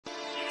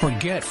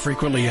Forget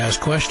frequently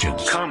asked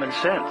questions. Common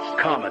sense,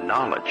 common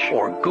knowledge,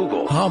 or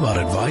Google. How about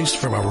advice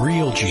from a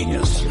real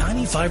genius?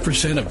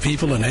 95% of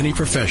people in any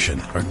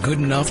profession are good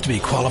enough to be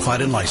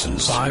qualified and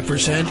licensed.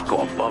 5%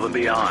 go above and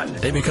beyond.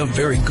 They become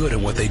very good at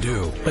what they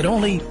do, but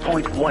only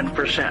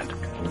 0.1%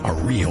 are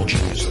real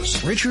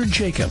geniuses. Richard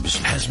Jacobs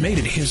has made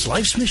it his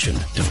life's mission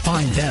to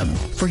find them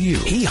for you.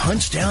 He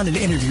hunts down and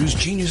interviews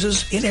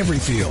geniuses in every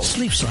field: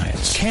 sleep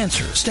science,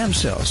 cancer, stem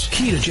cells,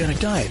 ketogenic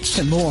diets,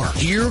 and more.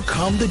 Here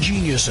come the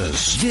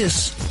geniuses.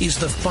 This is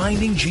the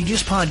Finding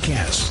Genius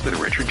Podcast with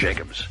Richard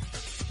Jacobs.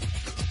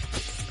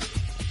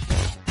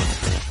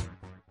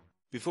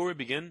 Before we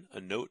begin, a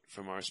note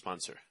from our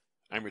sponsor.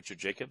 I'm Richard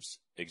Jacobs,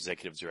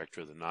 Executive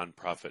Director of the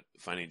nonprofit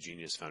Finding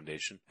Genius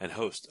Foundation and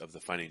host of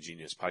the Finding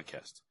Genius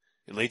Podcast.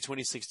 In late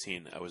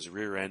 2016, I was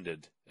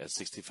rear-ended at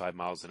 65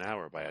 miles an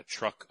hour by a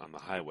truck on the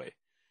highway,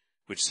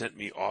 which sent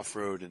me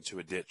off-road into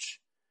a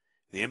ditch.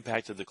 The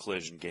impact of the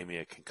collision gave me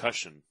a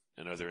concussion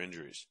and other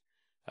injuries.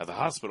 At the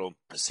hospital,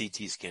 a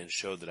CT scan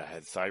showed that I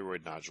had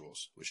thyroid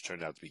nodules, which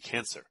turned out to be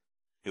cancer.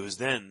 It was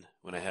then,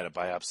 when I had a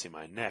biopsy of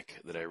my neck,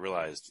 that I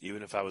realized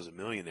even if I was a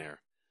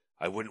millionaire,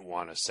 I wouldn't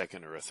want a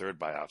second or a third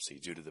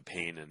biopsy due to the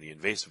pain and the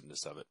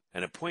invasiveness of it.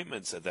 And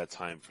appointments at that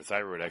time for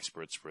thyroid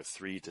experts were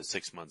 3 to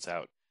 6 months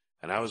out.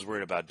 And I was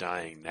worried about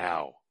dying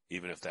now,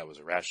 even if that was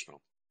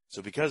irrational.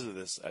 So because of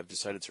this, I've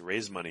decided to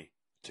raise money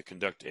to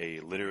conduct a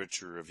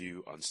literature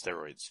review on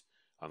steroids,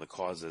 on the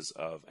causes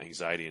of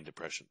anxiety and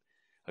depression,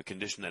 a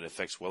condition that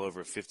affects well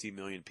over 50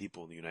 million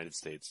people in the United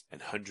States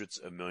and hundreds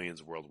of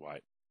millions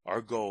worldwide. Our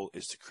goal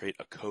is to create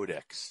a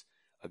codex,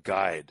 a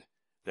guide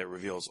that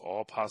reveals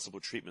all possible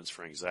treatments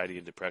for anxiety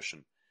and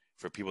depression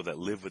for people that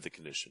live with the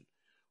condition,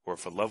 or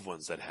for loved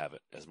ones that have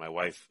it, as my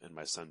wife and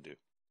my son do.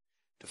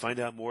 To find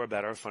out more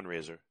about our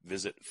fundraiser,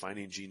 visit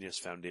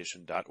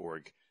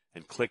findinggeniusfoundation.org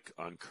and click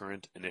on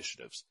current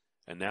initiatives.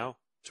 And now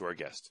to our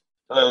guest.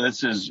 Hello,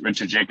 this is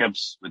Richard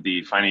Jacobs with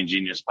the Finding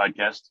Genius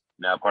podcast,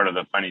 now part of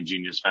the Finding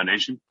Genius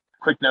Foundation.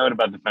 Quick note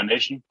about the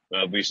foundation.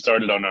 We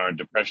started on our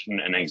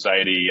depression and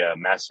anxiety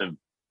massive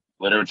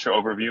literature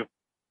overview.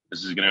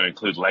 This is going to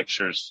include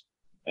lectures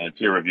and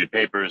peer-reviewed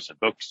papers and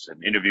books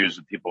and interviews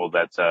with people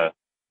that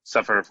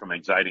suffer from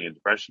anxiety and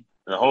depression.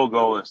 And the whole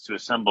goal is to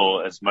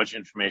assemble as much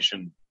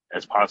information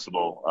as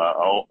possible,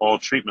 all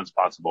treatments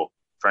possible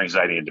for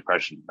anxiety and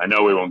depression. I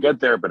know we won't get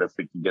there, but if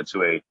we can get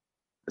to a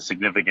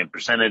significant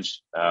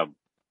percentage, I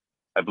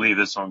believe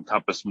this will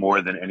encompass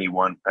more than any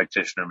one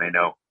practitioner may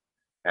know,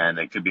 and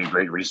it could be a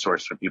great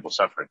resource for people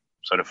suffering.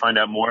 So to find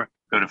out more,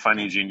 go to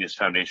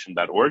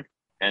findinggeniusfoundation.org.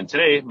 And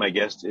today, my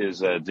guest is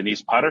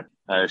Denise Potter.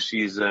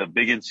 She's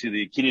big into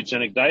the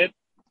ketogenic diet,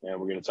 and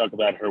we're going to talk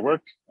about her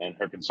work and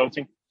her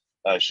consulting.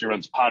 She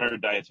runs Potter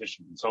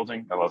Dietitian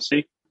Consulting,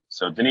 LLC.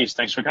 So Denise,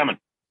 thanks for coming.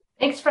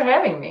 Thanks for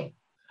having me.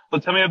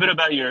 Well, tell me a bit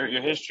about your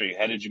history.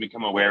 How did you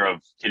become aware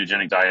of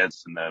ketogenic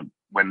diets, and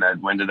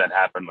when did that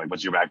happen? Like,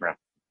 what's your background?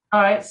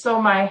 All right.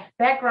 So my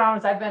background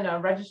is I've been a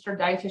registered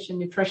dietitian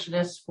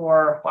nutritionist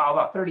for,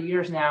 about 30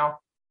 years now.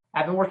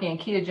 I've been working in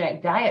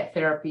ketogenic diet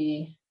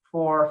therapy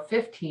for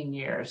 15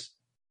 years.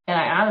 And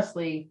I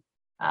honestly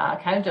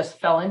kind of just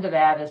fell into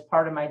that as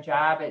part of my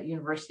job at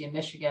University of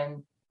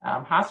Michigan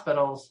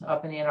hospitals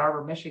up in Ann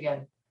Arbor,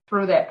 Michigan.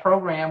 Through that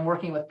program,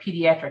 working with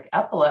pediatric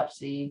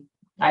epilepsy,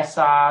 I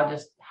saw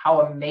just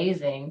how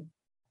amazing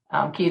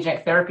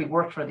ketogenic therapy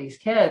worked for these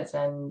kids.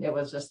 And it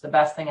was just the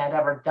best thing I'd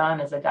ever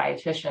done as a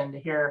dietitian to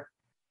hear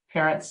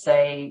parents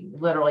say,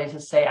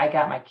 I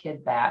got my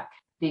kid back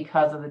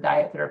because of the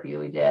diet therapy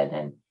we did.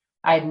 And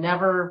I'd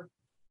never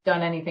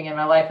done anything in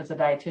my life as a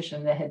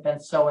dietitian that had been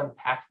so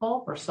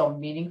impactful or so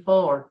meaningful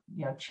or,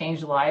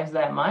 changed lives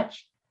that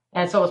much.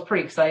 And so it was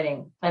pretty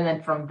exciting. And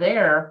then from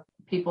there,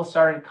 people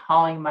started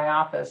calling my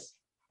office,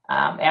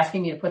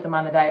 asking me to put them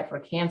on the diet for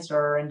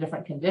cancer and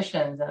different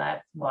conditions. And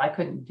I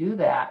couldn't do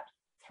that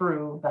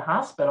through the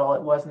hospital.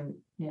 It wasn't,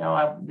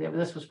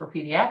 this was for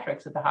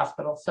pediatrics at the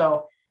hospital.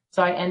 So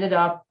I ended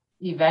up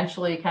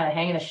eventually kind of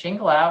hanging a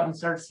shingle out and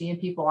started seeing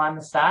people on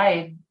the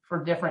side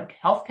for different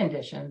health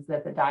conditions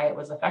that the diet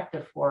was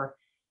effective for.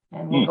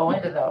 And we'll go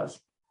into those.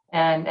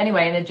 And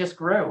anyway, and it just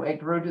grew. It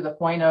grew to the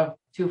point of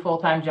 2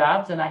 full-time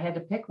jobs, and I had to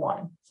pick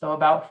one. So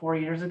about 4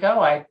 years ago,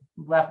 I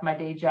left my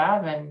day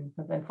job and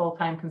have been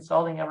full-time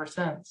consulting ever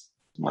since.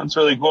 That's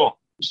really cool.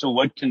 So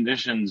what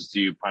conditions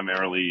do you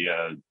primarily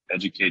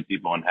educate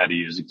people on how to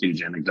use a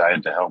ketogenic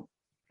diet to help?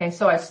 Okay,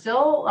 so I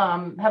still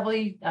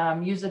heavily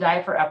use the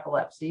diet for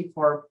epilepsy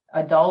for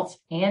adults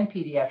and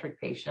pediatric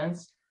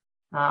patients,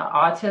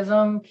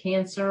 autism,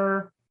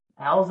 cancer,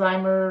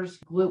 Alzheimer's,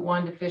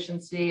 GLUT1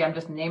 deficiency. I'm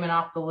just naming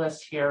off the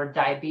list here.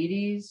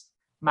 Diabetes,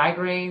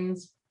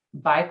 migraines,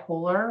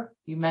 bipolar.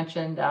 You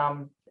mentioned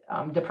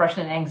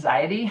depression and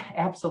anxiety.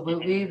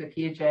 Absolutely. The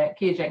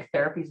ketogenic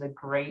therapy is a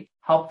great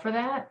help for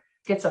that.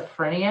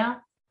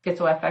 Schizophrenia,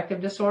 schizoaffective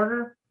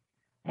disorder.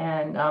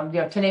 And,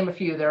 to name a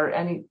few, there are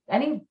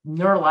any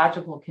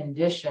neurological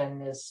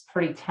condition is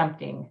pretty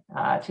tempting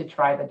to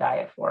try the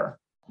diet for.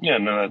 Yeah,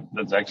 no,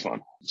 that's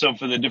excellent. So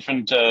for the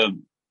different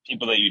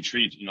people that you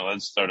treat,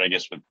 let's start, I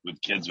guess,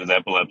 with kids with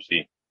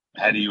epilepsy.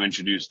 how do you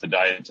introduce the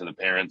diet to the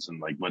parents, and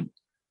like what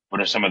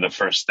are some of the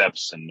first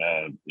steps, and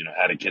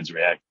how do kids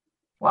react?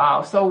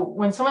 Wow. So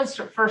when someone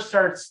first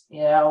starts,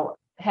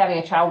 having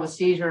a child with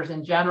seizures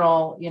in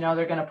general,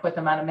 they're going to put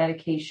them on a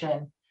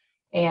medication.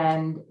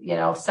 And,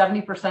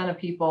 70% of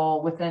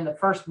people within the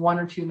first one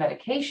or two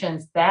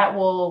medications, that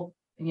will,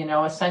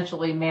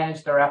 essentially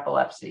manage their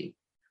epilepsy.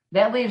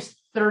 That leaves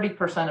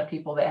 30% of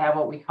people that have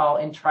what we call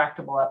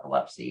intractable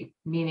epilepsy,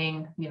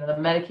 meaning, the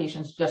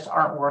medications just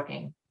aren't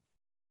working.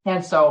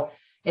 And so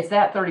it's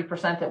that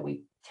 30% that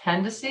we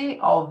tend to see,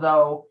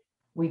 although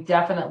we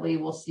definitely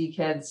will see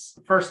kids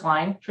first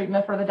line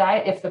treatment for the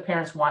diet if the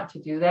parents want to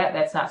do that.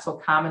 That's not so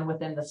common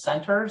within the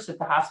centers at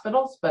the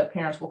hospitals, but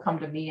parents will come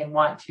to me and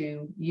want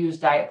to use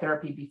diet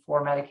therapy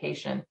before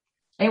medication.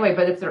 Anyway,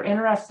 but if they're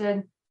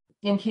interested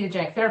in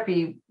ketogenic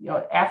therapy,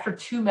 after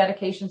 2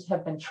 medications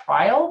have been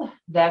trialed,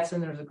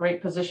 and there's a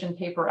great position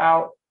paper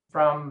out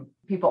from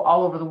people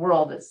all over the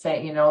world that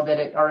say,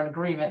 that are in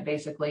agreement,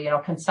 basically,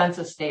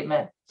 consensus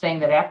statement saying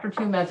that after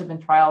 2 meds have been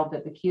trialed,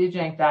 that the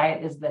ketogenic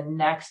diet is the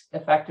next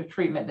effective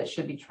treatment that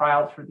should be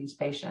trialed for these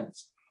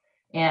patients.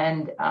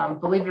 And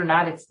believe it or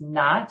not, it's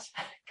not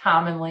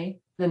commonly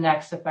the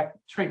next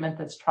effective treatment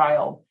that's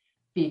trialed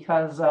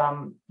because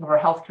of our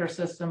healthcare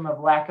system, of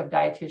lack of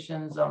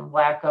dietitians,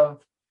 lack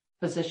of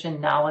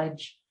physician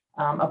knowledge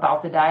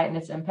about the diet and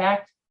its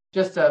impact.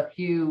 Just a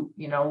few,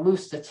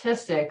 loose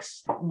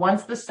statistics.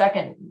 Once the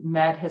second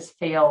med has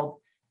failed,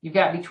 you've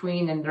got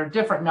between, and there are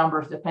different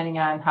numbers depending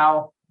on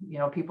how,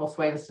 people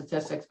sway the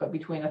statistics, but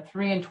between a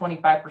 3 and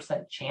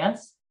 25%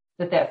 chance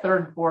that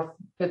third, fourth,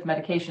 fifth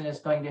medication is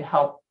going to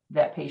help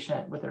that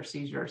patient with their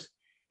seizures.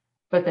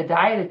 But the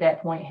diet at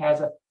that point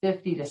has a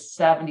 50 to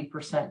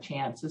 70%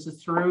 chance. This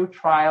is through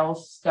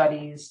trials,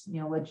 studies,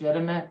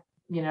 legitimate,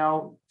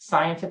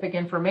 scientific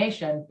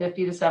information,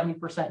 50 to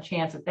 70%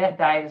 chance that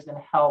diet is going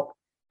to help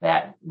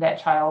that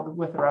child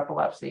with their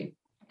epilepsy.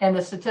 And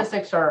the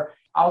statistics are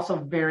also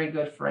very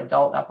good for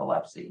adult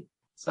epilepsy.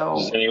 So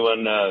does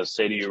anyone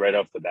say to you right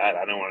off the bat,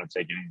 I don't want to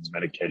take any of these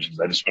medications,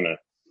 I just want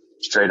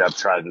to straight up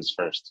try this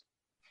first?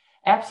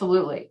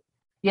 Absolutely.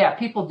 Yeah,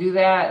 people do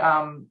that.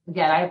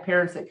 Again, I have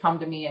parents that come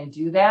to me and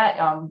do that.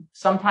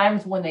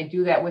 Sometimes when they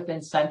do that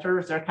within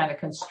centers, they're kind of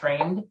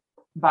constrained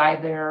by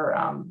their,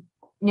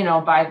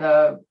 by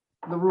the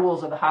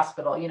rules of the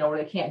hospital, where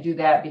they can't do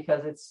that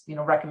because it's,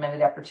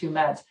 recommended after 2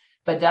 meds.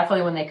 But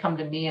definitely when they come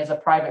to me as a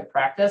private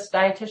practice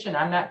dietitian,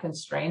 I'm not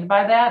constrained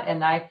by that.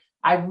 And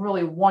I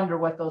really wonder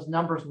what those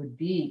numbers would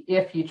be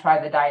if you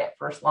try the diet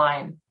first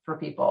line for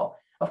people.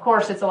 Of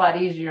course, it's a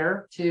lot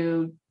easier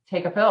to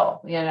take a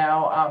pill,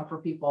 for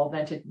people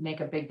than to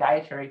make a big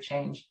dietary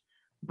change.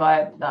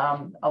 But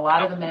a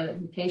lot of the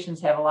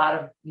medications have a lot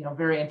of,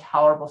 very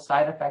intolerable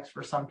side effects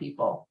for some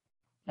people.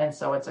 And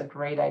so it's a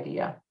great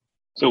idea.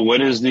 So what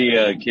does the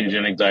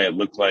ketogenic diet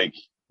look like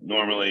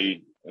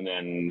normally? And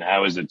then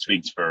how is it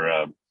tweaked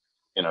for,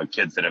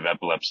 kids that have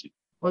epilepsy?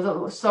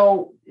 Well,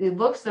 so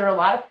there are a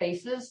lot of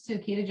faces to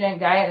ketogenic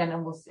diet,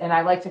 and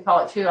I like to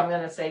call it too, I'm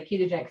going to say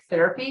ketogenic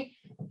therapy,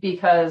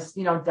 because,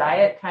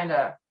 diet kind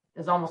of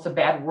is almost a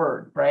bad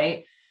word,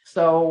 right?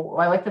 So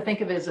I like to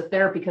think of it as a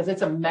therapy because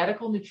it's a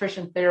medical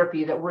nutrition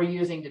therapy that we're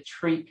using to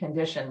treat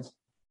conditions.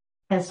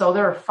 And so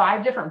there are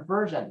 5 different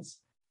versions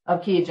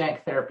of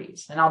ketogenic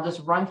therapies, and I'll just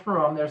run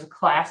through them. There's a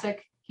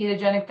classic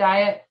ketogenic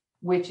diet,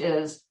 which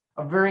is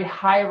a very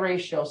high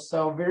ratio,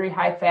 so very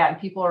high fat, and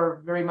people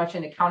are very much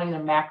into counting the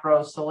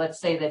macros. So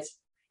let's say that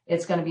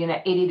it's going to be in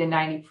an 80 to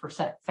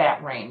 90%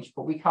 fat range,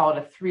 but we call it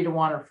a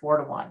 3-to-1 or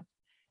 4-to-1.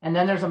 And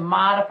then there's a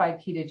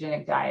modified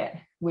ketogenic diet,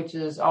 which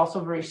is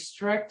also very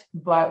strict,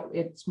 but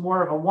it's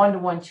more of a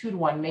 1-to-1,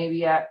 2-to-1,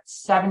 maybe at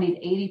 70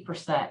 to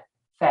 80%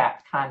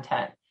 fat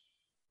content.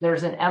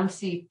 There's an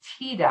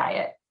MCT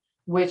diet,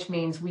 which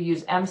means we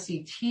use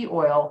MCT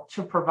oil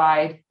to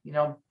provide,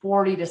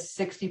 40 to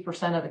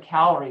 60% of the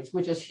calories,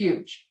 which is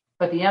huge.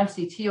 But the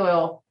MCT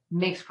oil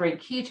makes great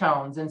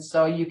ketones. And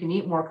so you can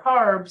eat more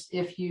carbs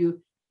if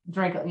you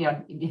drink,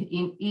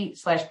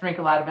 eat/drink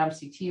a lot of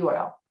MCT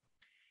oil.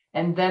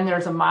 And then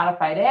there's a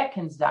modified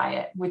Atkins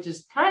diet, which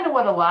is kind of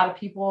what a lot of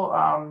people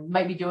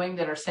might be doing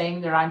that are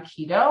saying they're on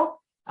keto,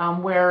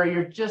 where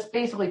you're just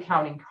basically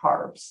counting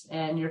carbs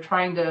and you're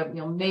trying to,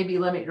 maybe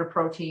limit your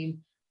protein.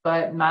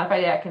 But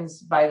modified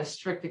Atkins, by the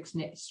strictest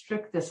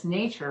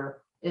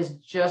nature, is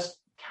just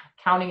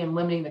counting and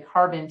limiting the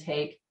carb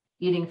intake,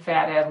 eating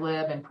fat ad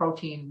lib and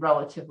protein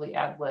relatively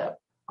ad lib.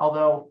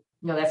 Although,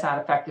 that's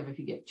not effective if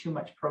you get too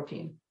much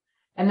protein.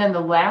 And then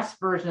the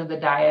last version of the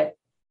diet,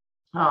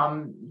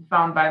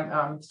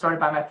 started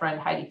by my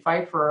friend Heidi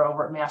Pfeiffer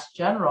over at Mass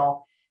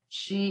General.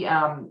 She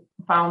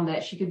found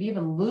that she could be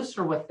even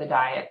looser with the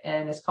diet,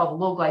 and it's called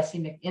the low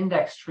glycemic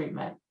index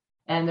treatment.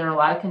 And there are a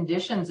lot of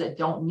conditions that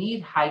don't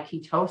need high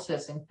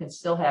ketosis and can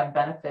still have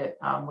benefit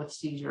with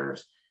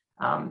seizures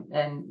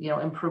and,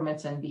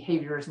 improvements in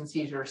behaviors and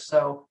seizures.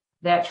 So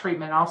that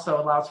treatment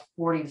also allows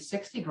 40 to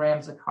 60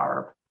 grams of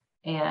carb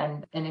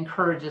and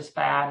encourages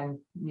fat and,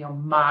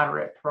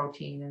 moderate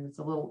protein. And it's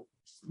a little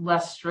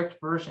less strict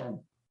version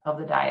of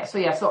the diet.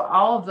 So, so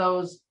all of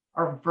those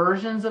are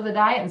versions of the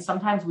diet, and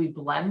sometimes we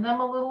blend them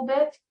a little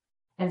bit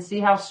and see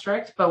how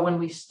strict. But when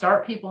we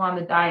start people on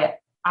the diet,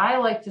 I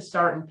like to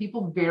start, and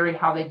people vary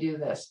how they do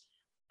this.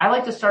 I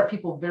like to start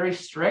people very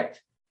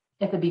strict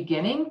at the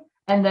beginning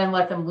and then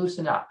let them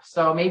loosen up.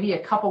 So maybe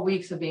a couple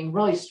weeks of being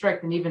really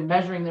strict and even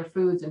measuring their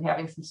foods and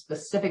having some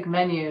specific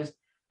menus,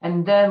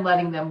 and then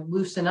letting them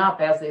loosen up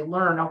as they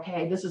learn,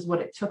 okay, this is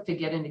what it took to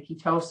get into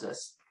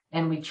ketosis.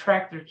 And we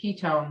track their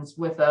ketones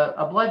with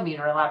a blood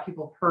meter. A lot of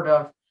people have heard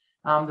of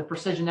the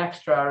Precision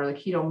Extra or the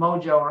Keto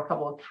Mojo, or a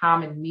couple of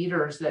common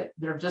meters that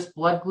they're just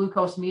blood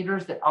glucose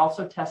meters that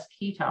also test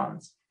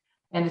ketones.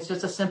 And it's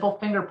just a simple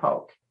finger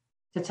poke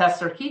to test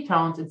their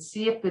ketones and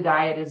see if the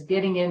diet is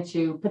getting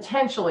into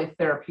potentially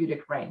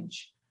therapeutic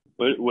range.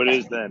 What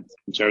is that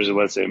in terms of,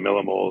 let's say,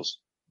 millimoles?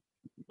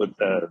 What's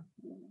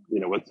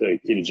the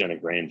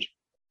ketogenic range?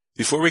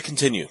 Before we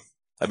continue,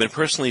 I've been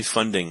personally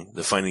funding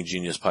the Finding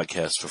Genius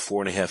podcast for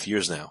 4.5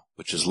 years now,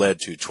 which has led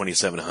to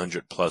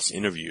 2,700 plus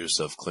interviews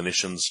of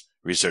clinicians,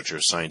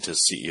 researchers,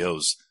 scientists,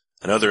 CEOs,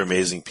 and other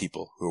amazing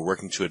people who are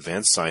working to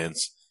advance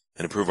science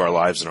and improve our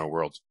lives and our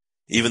world.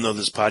 Even though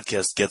this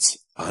podcast gets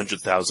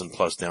 100,000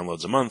 plus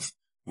downloads a month,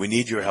 we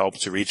need your help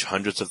to reach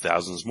hundreds of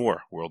thousands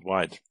more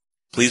worldwide.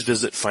 Please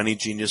visit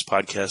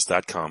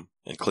findinggeniuspodcast.com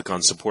and click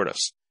on Support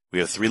Us. We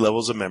have 3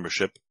 levels of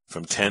membership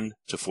from $10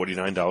 to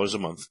 $49 a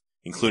month,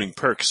 including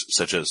perks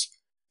such as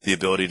the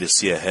ability to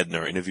see ahead in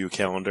our interview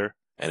calendar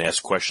and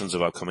ask questions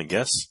of upcoming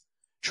guests,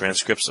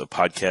 transcripts of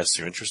podcasts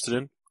you're interested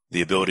in,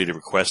 the ability to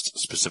request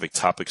specific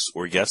topics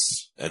or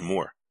guests, and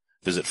more.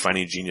 Visit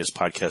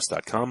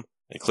findinggeniuspodcast.com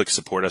and click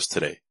Support Us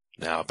today.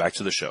 Now, back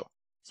to the show.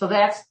 So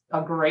that's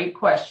a great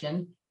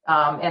question.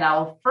 And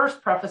I'll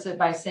first preface it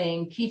by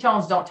saying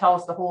ketones don't tell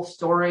us the whole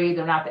story.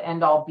 They're not the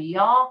end-all,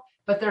 be-all,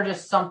 but they're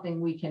just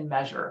something we can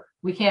measure.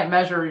 We can't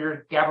measure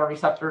your GABA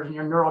receptors and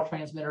your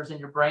neurotransmitters in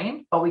your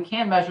brain, but we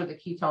can measure the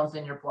ketones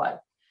in your blood.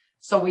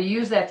 So we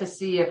use that to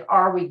see if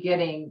are we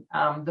getting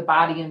the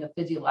body in the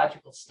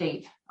physiological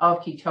state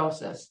of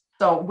ketosis.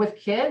 So with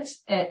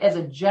kids, as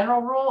a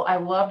general rule, I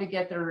love to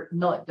get their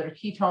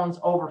ketones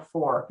over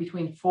 4,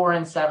 between 4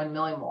 and 7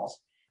 millimoles.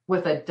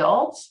 With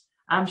adults,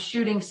 I'm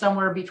shooting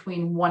somewhere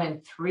between 1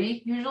 and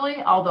 3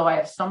 usually, although I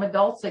have some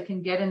adults that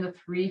can get in the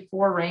 3,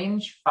 4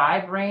 range,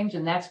 5 range,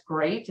 and that's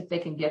great if they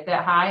can get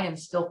that high and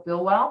still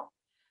feel well.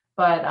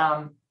 But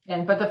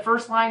the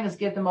first line is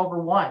get them over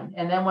 1.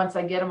 And then once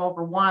I get them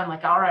over 1,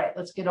 like, all right,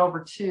 let's get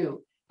over 2.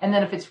 And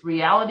then if it's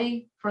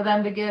reality for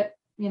them to get,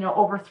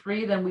 over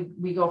 3, then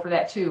we go for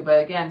that too.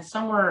 But again,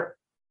 somewhere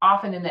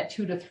often in that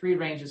 2 to 3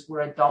 range is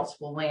where adults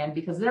will land,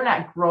 because they're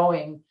not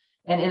growing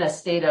and in a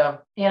state of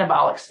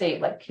anabolic state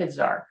like kids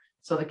are.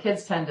 So the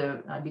kids tend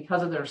to,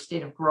 because of their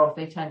state of growth,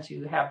 they tend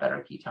to have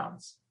better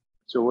ketones.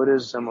 So what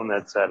is someone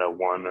that's at a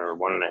 1 or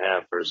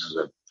 1.5 versus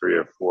a 3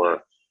 or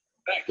 4?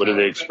 What do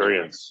they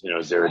experience?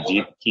 Is there a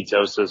deep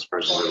ketosis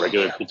versus a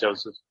regular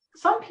ketosis?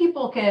 Some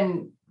people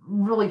can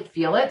really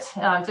feel it.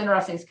 It's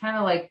interesting. It's kind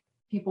of like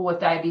people with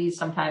diabetes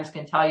sometimes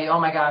can tell you, oh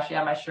my gosh,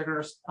 yeah, my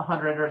sugar's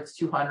 100 or it's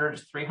 200 or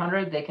it's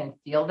 300. They can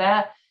feel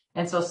that.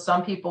 And so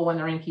some people, when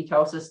they're in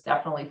ketosis,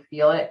 definitely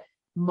feel it.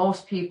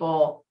 Most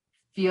people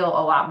feel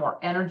a lot more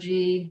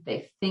energy.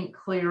 They think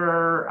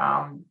clearer.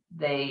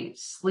 They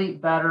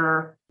sleep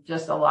better.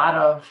 Just a lot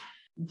of,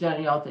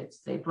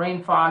 say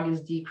brain fog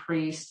is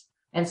decreased.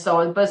 And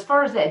so, but as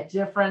far as that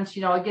difference,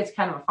 it gets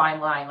kind of a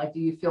fine line. Like, do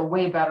you feel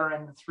way better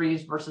in the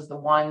 3s versus the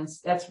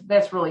 1s?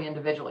 That's really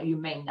individual. You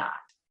may not.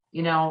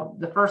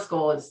 The first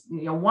goal is,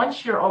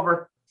 once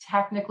you're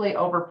technically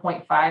over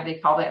 0.5, they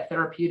call that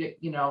therapeutic,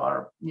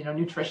 or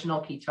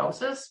nutritional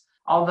ketosis.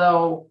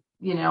 Although,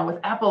 with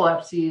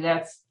epilepsy,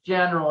 that's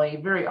generally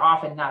very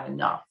often not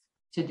enough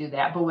to do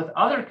that. But with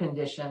other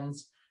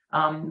conditions,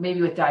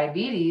 maybe with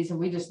diabetes, and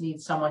we just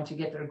need someone to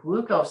get their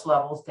glucose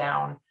levels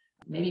down,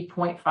 maybe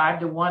 0.5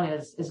 to 1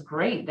 is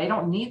great. They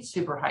don't need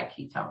super high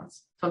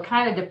ketones. So it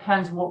kind of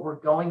depends what we're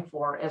going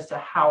for as to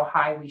how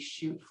high we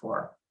shoot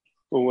for.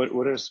 Well,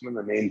 what are some of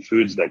the main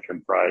foods that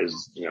comprise,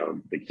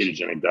 the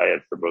ketogenic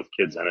diet for both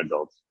kids and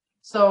adults?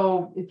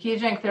 So the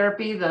ketogenic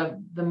therapy, the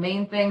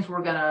main things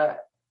we're going to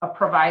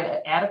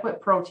provide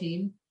adequate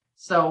protein.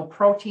 So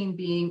protein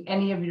being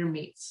any of your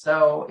meats.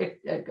 So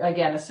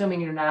again,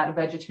 assuming you're not a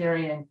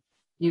vegetarian,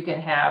 you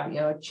can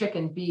have,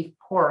 chicken, beef,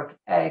 pork,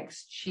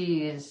 eggs,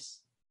 cheese,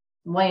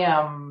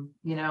 lamb,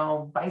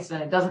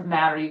 bison. It doesn't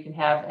matter. You can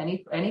have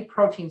any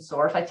protein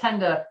source. I tend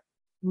to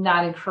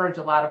not encourage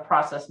a lot of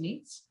processed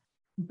meats,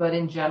 but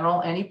in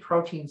general, any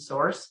protein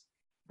source.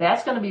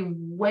 That's going to be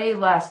way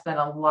less than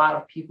a lot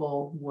of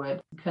people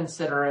would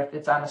consider if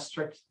it's on a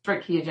strict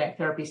ketogenic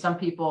therapy. Some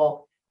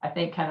people, I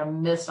think, kind of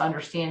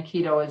misunderstand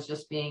keto as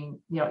just being,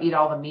 eat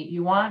all the meat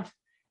you want.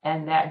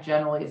 And that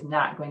generally is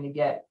not going to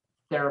get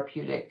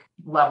therapeutic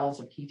levels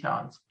of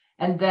ketones.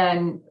 And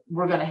then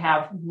we're going to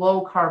have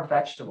low carb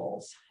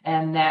vegetables.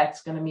 And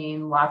that's going to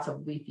mean lots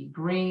of leafy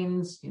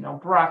greens,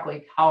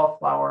 broccoli,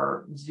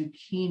 cauliflower,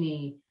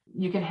 zucchini.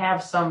 You can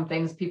have some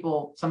things.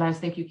 People sometimes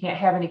think you can't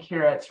have any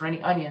carrots or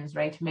any onions or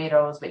any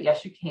tomatoes, but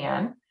yes, you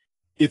can.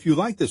 If you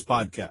like this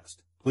podcast,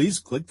 Please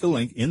click the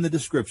link in the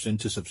description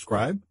to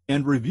subscribe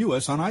and review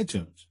us on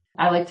iTunes.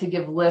 I like to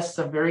give lists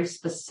of very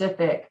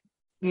specific,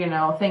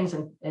 things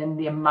and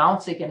the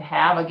amounts it can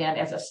have, again,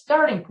 as a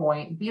starting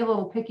point. Be a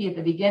little picky at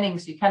the beginning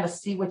so you kind of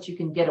see what you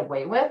can get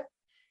away with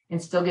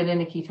and still get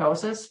into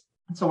ketosis.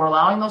 And so we're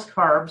allowing those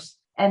carbs.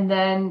 And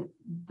then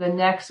the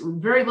next,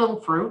 very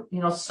little fruit,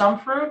 some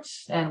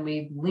fruits, and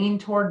we lean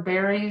toward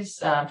berries,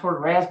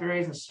 toward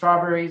raspberries and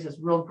strawberries is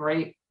real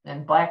great.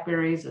 And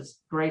blackberries is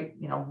great,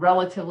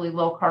 relatively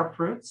low carb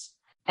fruits.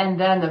 And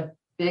then the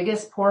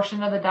biggest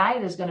portion of the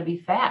diet is going to be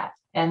fat.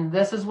 And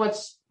this is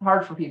what's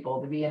hard for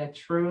people, to be in a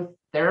true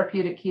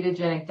therapeutic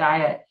ketogenic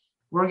diet.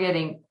 We're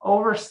getting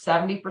over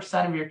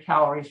 70% of your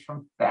calories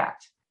from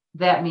fat.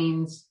 That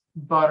means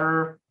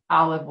butter,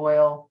 olive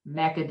oil,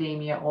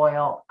 macadamia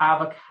oil,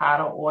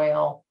 avocado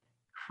oil,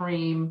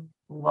 cream,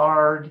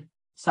 lard,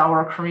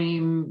 sour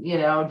cream,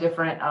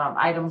 different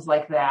items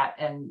like that.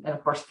 And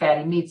of course,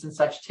 fatty meats and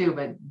such too,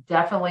 but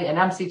definitely an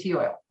MCT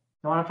oil.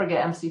 Don't want to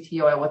forget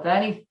MCT oil. With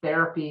any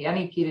therapy,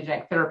 any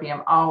ketogenic therapy,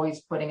 I'm always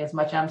putting as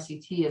much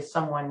MCT as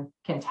someone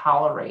can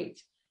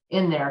tolerate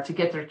in there to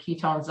get their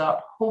ketones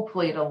up,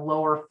 hopefully at a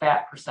lower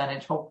fat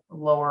percentage,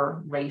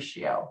 lower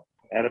ratio.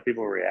 How do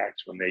people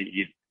react when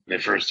they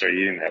first start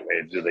eating that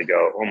way? Do they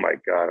go, oh my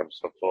God, I'm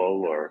so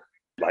full, or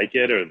like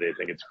it, or they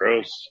think it's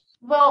gross?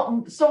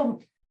 Well,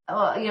 so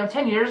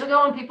 10 years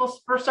ago when people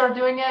first started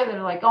doing it,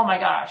 they're like, oh my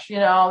gosh,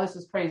 this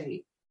is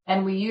crazy.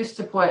 And we used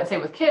to say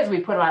with kids, we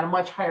put them on a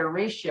much higher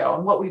ratio.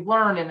 And what we've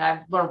learned, and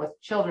I've learned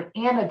with children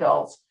and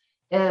adults,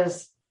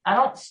 is I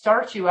don't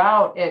start you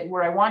out at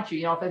where I want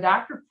you. If the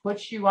doctor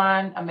puts you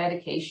on a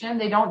medication,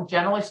 they don't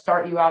generally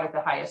start you out at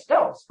the highest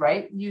dose,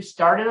 right? You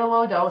start at a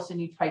low dose and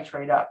you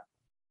titrate up.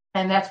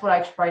 And that's what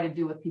I try to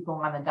do with people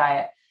on the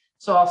diet.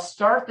 So I'll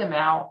start them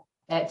out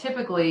at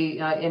typically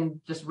in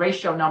just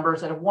ratio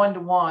numbers at a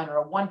 1-to-1 or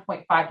a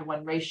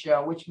 1.5-to-1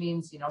 ratio, which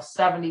means,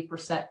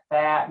 70%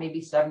 fat, maybe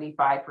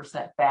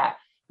 75% fat,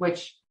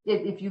 which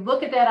if you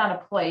look at that on a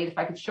plate, if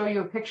I could show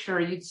you a picture,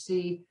 you'd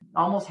see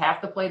almost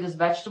half the plate is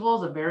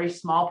vegetables, a very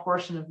small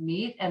portion of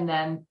meat, and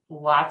then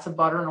lots of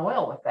butter and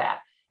oil with that.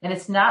 And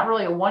it's not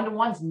really a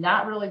 1-to-1. It's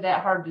not really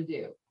that hard to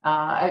do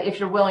if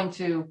you're willing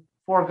to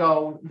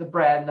forego the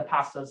bread and the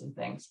pastas and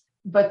things.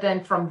 But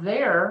then from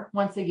there,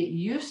 once they get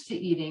used to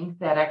eating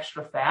that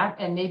extra fat,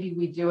 and maybe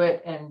we do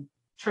it in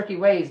tricky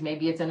ways,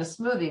 maybe it's in a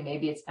smoothie,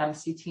 maybe it's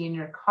MCT in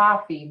your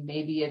coffee,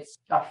 maybe it's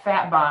a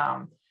fat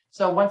bomb.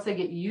 So once they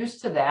get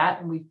used to that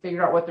and we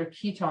figure out what their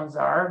ketones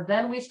are,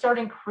 then we start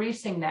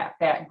increasing that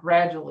fat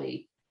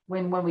gradually.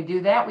 When we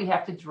do that, we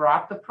have to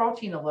drop the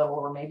protein a little,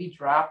 or maybe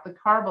drop the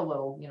carb a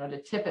little,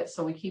 to tip it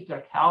so we keep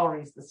their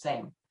calories the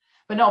same.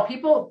 But no,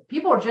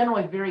 people are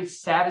generally very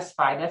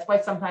satisfied. That's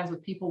why sometimes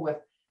with people with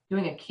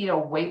doing a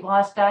keto weight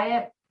loss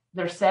diet,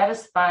 they're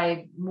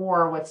satisfied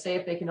more with, say,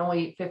 if they can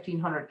only eat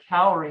 1,500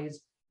 calories.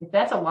 If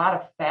that's a lot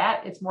of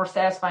fat, it's more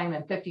satisfying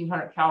than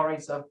 1,500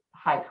 calories of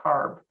high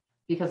carb,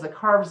 because the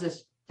carbs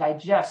just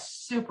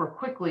digest super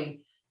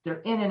quickly.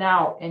 They're in and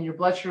out, and your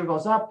blood sugar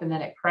goes up and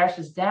then it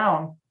crashes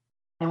down.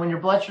 And when your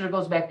blood sugar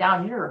goes back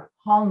down, you're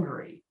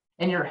hungry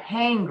and you're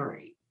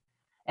hangry.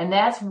 And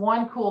that's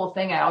one cool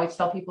thing I always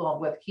tell people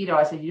with keto.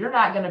 I said, you're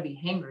not going to be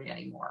hangry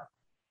anymore.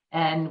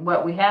 And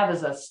what we have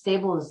is a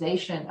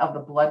stabilization of the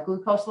blood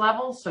glucose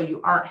levels. So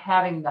you aren't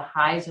having the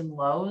highs and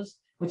lows,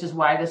 which is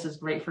why this is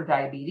great for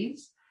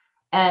diabetes.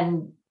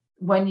 And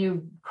when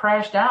you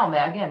crash down,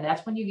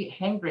 that's when you get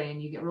hangry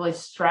and you get really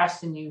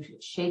stressed and you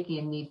get shaky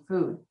and need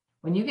food.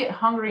 When you get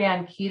hungry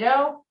on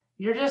keto,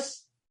 you're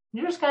just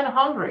kind of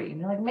hungry. And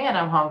you're like, man,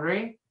 I'm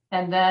hungry.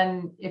 And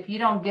then if you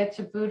don't get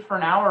to food for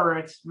an hour,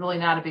 it's really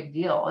not a big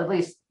deal. At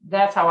least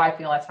that's how I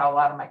feel. That's how a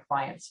lot of my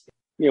clients feel.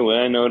 Yeah, what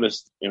I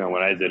noticed,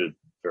 when I did it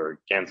for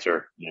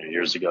cancer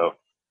years ago,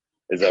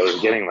 is I was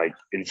getting like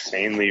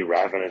insanely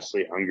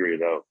ravenously hungry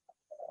though.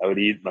 I would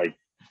eat like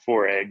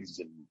 4 eggs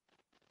and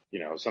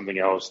something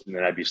else, and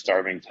then I'd be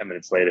starving 10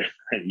 minutes later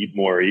and eat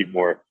more.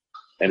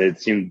 And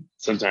it seemed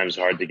sometimes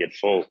hard to get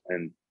full.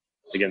 And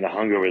again, the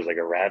hunger was like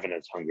a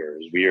ravenous hunger. It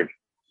was weird.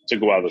 It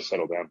took a while to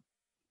settle down.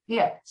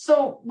 Yeah.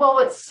 So,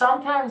 it's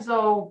sometimes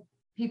though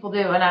people do,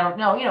 and I don't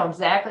know,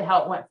 exactly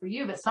how it went for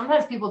you, but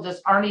sometimes people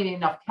just aren't eating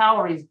enough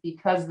calories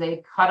because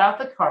they cut out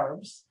the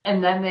carbs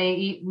and then they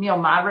eat,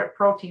 moderate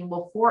protein.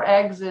 Well, 4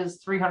 eggs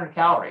is 300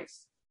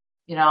 calories,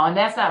 and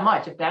that's not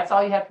much. If that's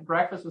all you have for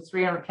breakfast with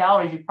 300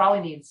 calories, you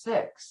probably need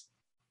 6,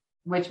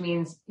 which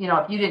means,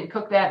 if you didn't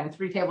cook that in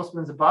 3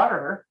 tablespoons of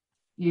butter,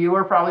 you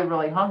were probably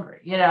really hungry,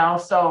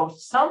 So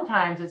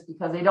sometimes it's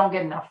because they don't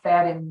get enough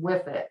fat in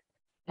with it.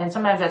 And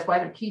sometimes that's why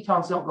their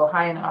ketones don't go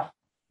high enough.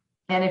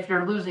 And if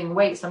you're losing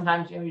weight,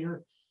 sometimes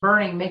you're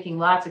making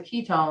lots of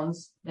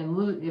ketones.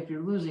 And if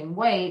you're losing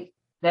weight,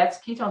 that's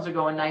ketones are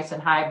going nice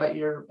and high, but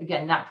you're,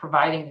 again, not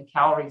providing the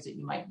calories that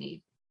you might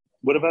need.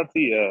 What about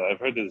I've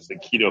heard there's the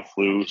keto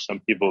flu.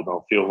 Some people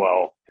don't feel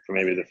well for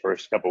maybe the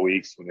first couple of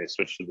weeks when they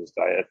switch to this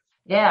diet.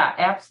 Yeah,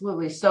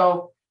 absolutely.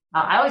 So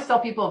I always tell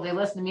people if they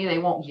listen to me, they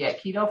won't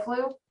get keto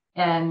flu.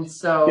 And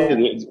so,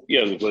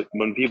 yeah,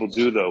 when people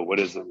do though, what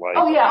is it like?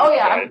 Oh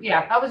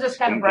yeah. I was just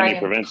kind of bragging.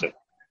 Can you prevent it?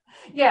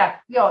 Yeah,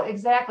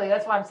 exactly.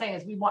 That's what I'm saying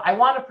is I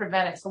want to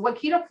prevent it. So what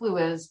keto flu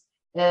is,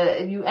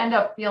 you end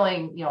up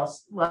feeling,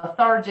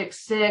 lethargic,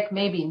 sick,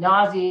 maybe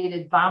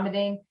nauseated,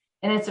 vomiting.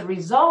 And it's a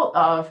result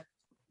of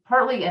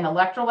partly an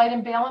electrolyte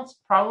imbalance.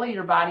 Probably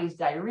your body's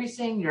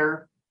diuresing,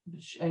 you're,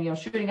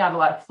 shooting out a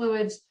lot of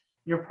fluids.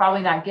 You're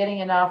probably not getting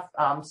enough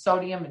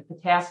sodium and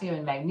potassium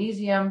and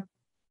magnesium.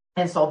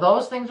 And so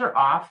those things are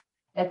off.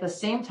 At the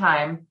same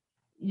time,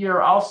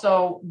 you're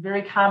also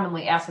very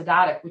commonly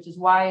acidotic, which is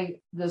why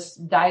this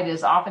diet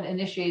is often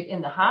initiated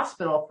in the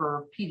hospital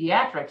for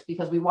pediatrics,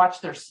 because we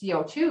watch their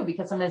CO2,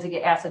 because sometimes they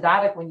get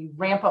acidotic when you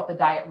ramp up the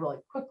diet really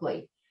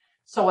quickly.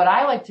 So what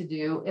I like to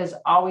do is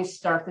always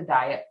start the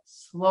diet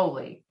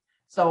slowly.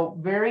 So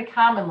very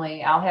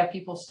commonly, I'll have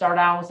people start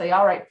out and say,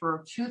 all right,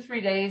 for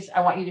 2-3 days,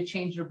 I want you to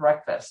change your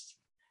breakfast.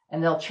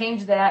 And they'll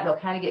change that. They'll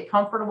kind of get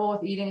comfortable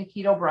with eating a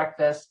keto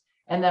breakfast.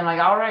 And then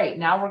all right,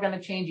 now we're going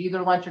to change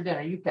either lunch or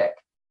dinner, you pick.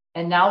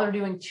 And now they're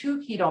doing 2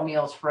 keto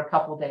meals for a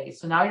couple of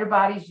days. So now your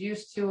body's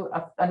used to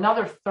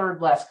another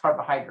third less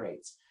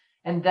carbohydrates.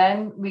 And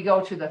then we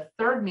go to the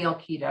third meal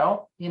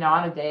keto,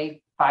 on a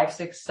day 5,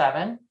 6,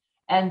 7.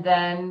 And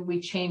then we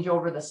change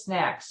over the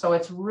snacks. So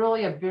it's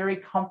really a very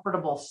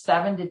comfortable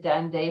 7 to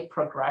 10 day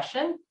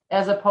progression,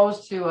 as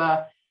opposed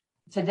to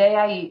today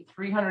I eat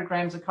 300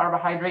 grams of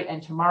carbohydrate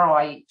and tomorrow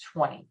I eat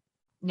 20.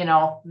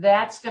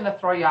 That's going to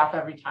throw you off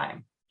every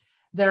time.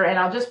 And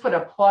I'll just put a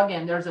plug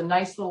in. There's a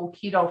nice little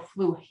keto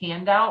flu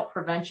handout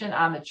prevention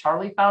on the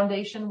Charlie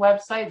Foundation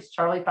website. It's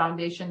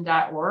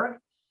charliefoundation.org.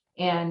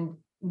 And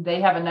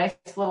they have a nice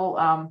little,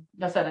 a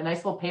nice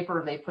little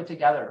paper they put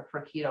together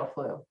for keto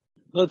flu.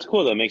 Well, that's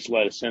cool. That makes a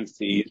lot of sense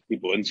to ease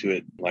people into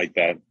it like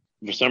that.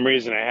 For some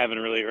reason, I haven't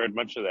really heard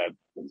much of that.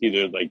 It's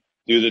either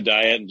do the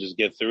diet and just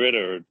get through it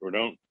or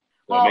don't.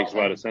 That makes a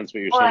lot of sense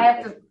what you're saying. I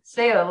have to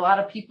say that a lot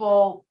of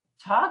people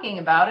talking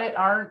about it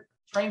aren't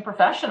trained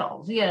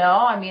professionals, a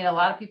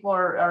lot of people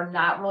are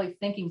not really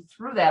thinking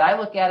through that. I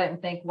look at it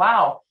and think,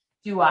 wow,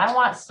 do I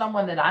want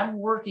someone that I'm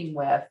working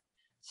with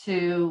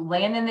to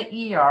land in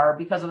the ER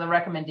because of the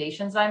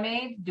recommendations I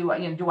made? Do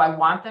I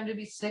want them to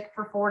be sick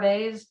for 4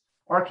 days,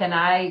 or can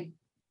I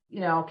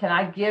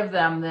give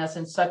them this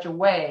in such a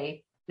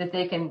way that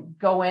they can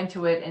go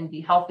into it and be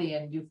healthy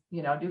and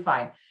do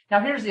fine? Now,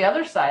 here's the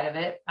other side of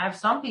it. I have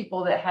some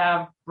people that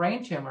have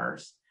brain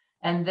tumors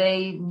and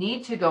they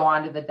need to go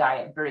onto the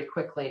diet very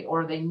quickly,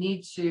 or they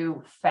need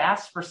to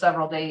fast for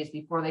several days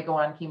before they go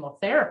on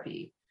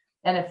chemotherapy.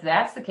 And if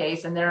that's the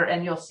case,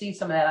 and you'll see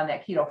some of that on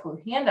that keto flu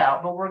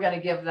handout, but we're going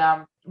to give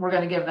them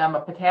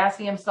a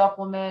potassium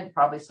supplement,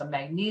 probably some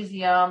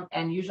magnesium,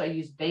 and usually I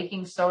use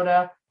baking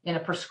soda in a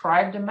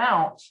prescribed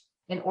amount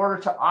in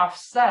order to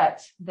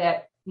offset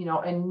that,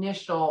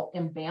 initial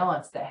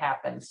imbalance that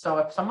happens. So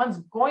if someone's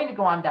going to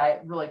go on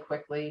diet really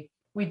quickly,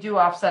 we do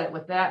offset it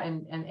with that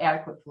and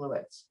adequate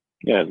fluids.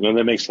 Yeah, no,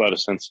 that makes a lot of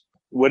sense.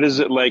 What is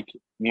it like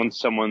once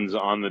someone's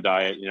on the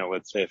diet,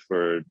 let's say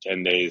for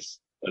 10 days?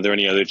 Are there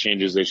any other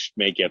changes they should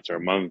make after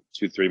a month,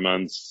 2-3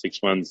 months, 6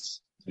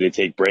 months? Do they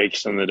take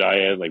breaks on the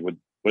diet? What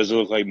does it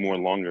look like more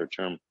longer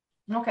term?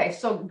 Okay,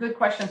 so good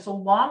question. So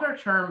longer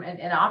term,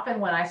 and often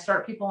when I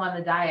start people on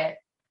the diet,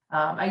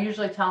 I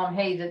usually tell them,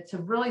 hey, to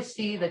really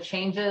see the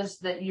changes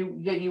that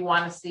you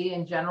want to see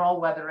in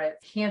general, whether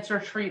it's cancer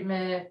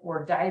treatment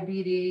or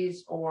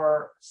diabetes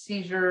or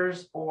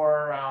seizures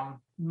or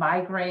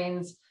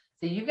migraines,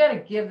 so you got to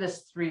give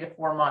this 3 to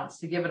 4 months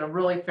to give it a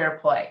really fair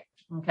play.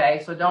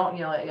 Okay, so don't,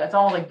 it's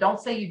all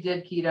don't say you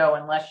did keto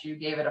unless you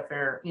gave it a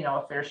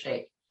fair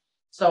shake.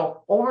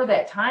 So over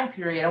that time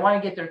period, I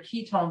want to get their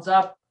ketones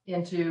up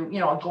into,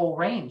 a goal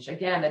range.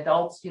 Again,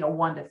 adults,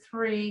 1 to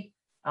 3.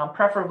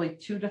 Preferably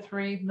 2 to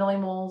 3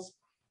 millimoles.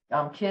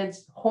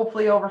 Kids,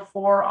 hopefully over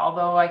 4,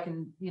 although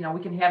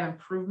we can have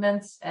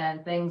improvements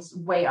and things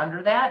way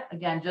under that.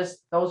 Again, just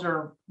those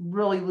are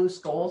really loose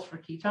goals for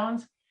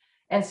ketones.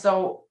 And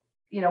so,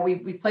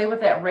 we play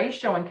with that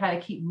ratio and kind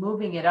of keep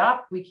moving it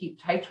up. We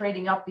keep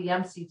titrating up the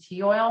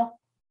MCT oil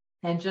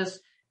and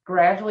just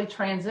gradually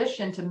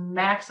transition to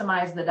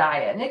maximize the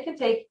diet. And it can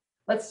take,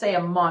 let's say,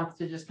 a month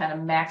to just kind of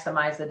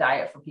maximize the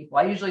diet for people.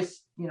 I usually,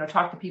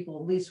 talk to people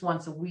at least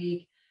once a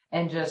week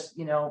and just,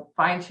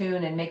 fine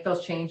tune and make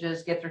those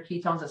changes, get their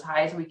ketones as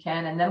high as we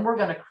can. And then we're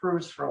going to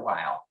cruise for a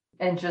while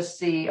and just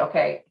see,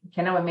 okay,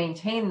 can I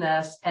maintain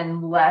this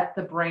and let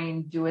the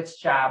brain do its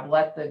job?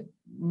 Let the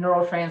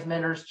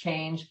neurotransmitters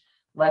change,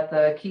 let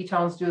the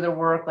ketones do their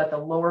work, let the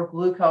lower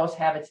glucose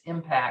have its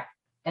impact,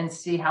 and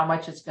see how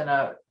much it's going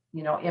to,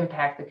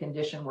 impact the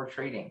condition we're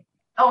treating.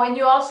 Oh, and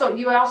you also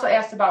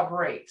asked about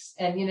breaks,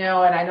 and, and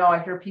I know I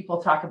hear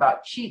people talk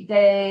about cheat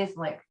days,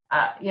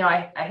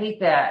 I hate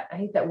that. I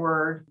hate that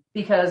word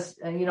because,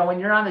 when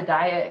you're on the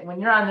diet, when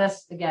you're on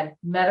this, again,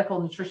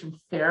 medical nutrition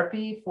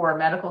therapy for a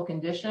medical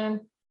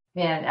condition,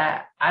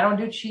 man, I don't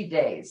do cheat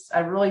days. I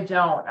really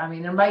don't. I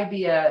mean, there might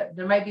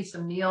be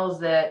some meals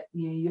that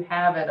you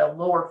have at a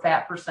lower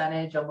fat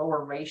percentage, a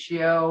lower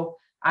ratio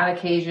on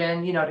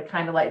occasion, to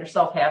kind of let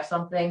yourself have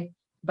something,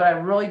 but I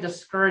really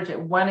discourage it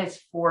when it's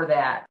for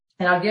that.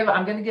 And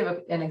I'm going to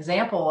give an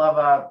example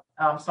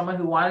of someone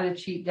who wanted a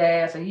cheat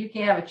day. I said, you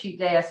can't have a cheat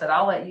day. I said,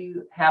 I'll let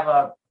you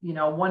have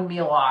one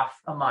meal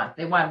off a month.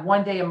 They wanted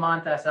one day a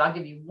month. I said, I'll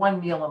give you one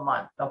meal a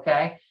month.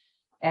 Okay.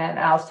 And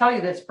I'll tell you,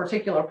 this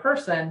particular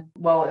person,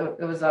 well,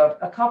 it was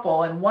a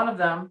couple, and one of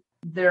them,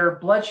 their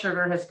blood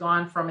sugar has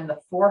gone from in the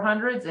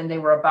 400s, and they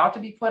were about to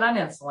be put on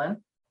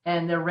insulin,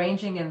 and they're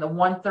ranging in the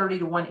 130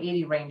 to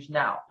 180 range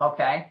now.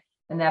 Okay.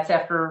 And that's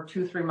after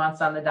 2-3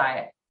 months on the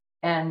diet.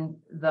 And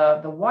the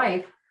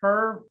wife,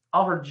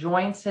 all her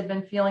joints had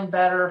been feeling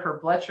better. Her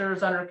blood sugar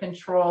is under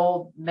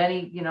control.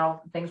 Many,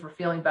 things were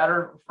feeling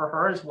better for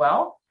her as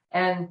well.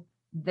 And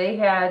they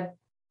had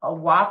a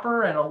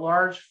Whopper and a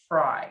large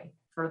fry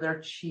for their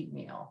cheat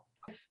meal.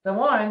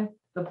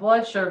 The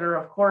blood sugar,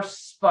 of course,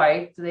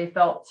 spiked. They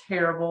felt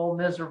terrible,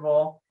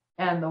 miserable.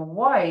 And the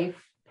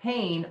wife,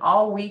 pain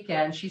all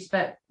weekend. She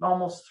spent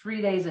almost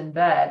 3 days in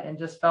bed and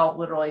just felt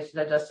literally, she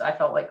said, I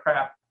felt like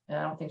crap. And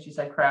I don't think she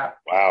said crap.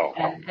 Wow.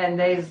 And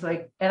they's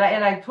like, and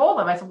I told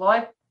them, I said,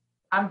 well,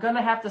 I'm going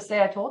to have to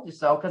say I told you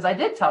so, because I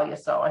did tell you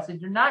so. I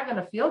said, you're not going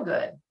to feel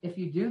good if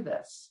you do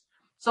this.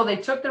 So they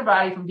took their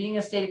body from being in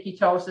a state of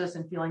ketosis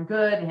and feeling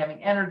good and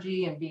having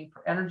energy and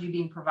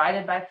being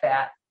provided by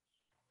fat.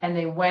 And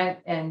they went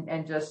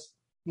and just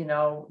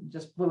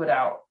blew it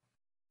out.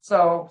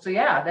 So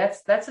yeah,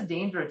 that's a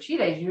danger of cheat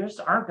days. You just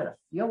aren't going to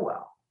feel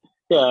well.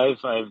 Yeah,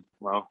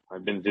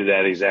 I've been through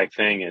that exact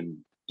thing, and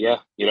yeah,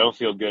 you don't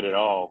feel good at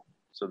all.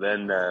 So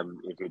then,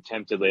 if you're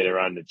tempted later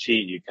on to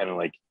cheat, you kind of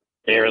like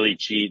barely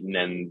cheat, and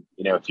then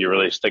if you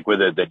really stick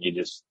with it, then you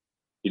just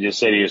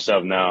say to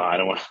yourself, no, I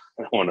don't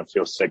want to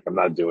feel sick. I'm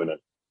not doing it.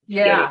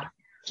 Yeah,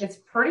 it's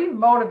pretty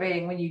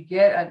motivating when you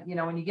get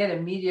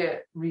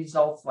immediate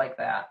results like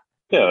that.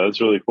 Yeah,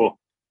 that's really cool.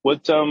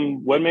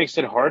 What makes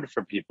it hard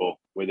for people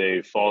where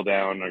they fall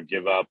down or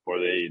give up, or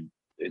they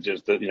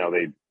just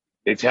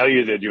they tell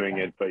you they're doing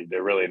it, but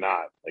they're really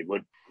not? Like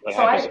what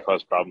happens to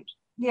cause problems?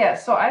 Yeah,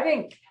 so I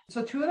think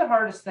two of the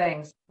hardest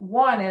things.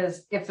 One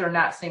is if they're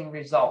not seeing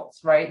results,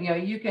 right?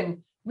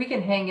 We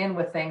can hang in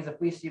with things if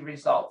we see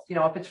results.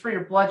 If it's for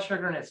your blood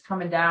sugar and it's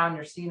coming down,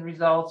 you're seeing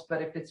results.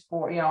 But if it's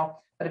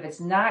but if it's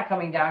not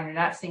coming down, you're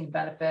not seeing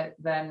benefit,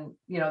 then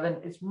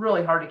it's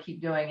really hard to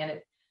keep doing. And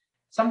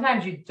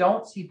sometimes you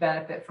don't see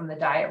benefit from the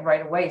diet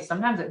right away.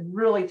 Sometimes it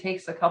really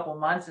takes a couple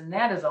months, and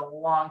that is a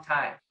long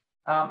time.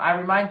 I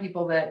remind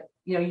people that,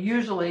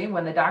 usually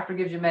when the doctor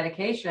gives you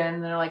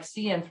medication, they're like,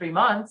 see you in 3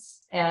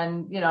 months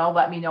and,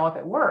 let me know if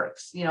it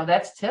works.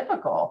 That's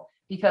typical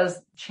because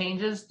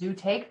changes do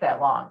take that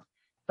long.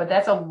 But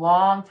that's a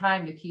long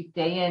time to keep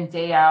day in,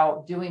 day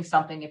out doing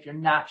something if you're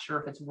not sure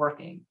if it's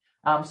working.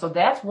 So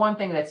that's one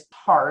thing that's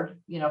hard,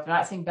 if you're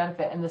not seeing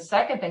benefit. And the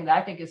second thing that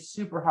I think is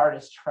super hard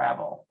is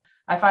travel.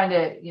 I find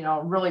it,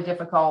 really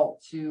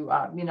difficult to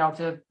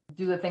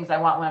do the things I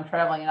want when I'm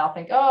traveling. And I'll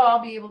think,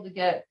 I'll be able to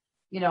get,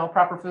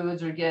 proper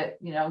foods or get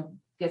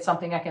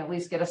something. I can at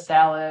least get a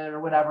salad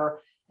or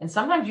whatever. And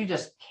sometimes you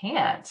just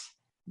can't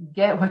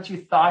get what you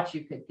thought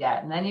you could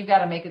get. And then you've got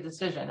to make a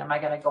decision. Am I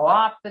going to go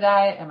off the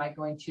diet? Am I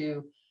going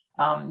to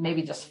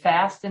maybe just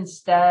fast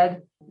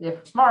instead?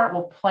 If smart,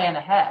 we'll plan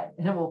ahead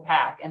and we'll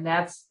pack. And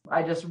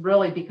I just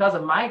really, because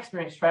of my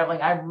experience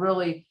traveling, I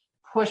really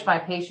push my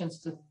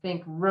patients to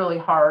think really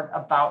hard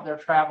about their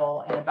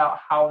travel and about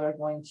how they're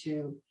going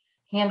to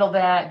handle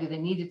that. Do they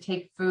need to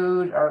take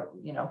food, or,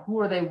 who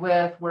are they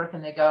with? Where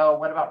can they go?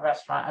 What about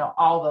restaurant?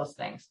 All those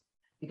things,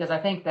 because I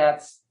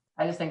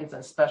just think it's an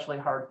especially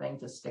hard thing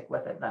to stick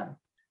with it then.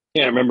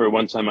 Yeah. I remember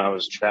one time I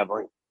was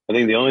traveling. I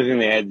think the only thing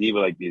they had to eat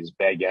were like these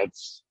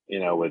baguettes,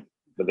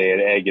 but they had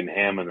egg and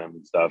ham in them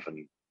and stuff.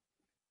 And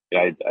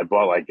I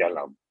bought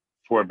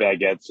 4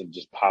 baguettes and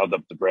just piled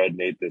up the bread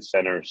and ate the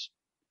centers.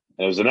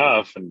 And it was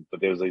enough, but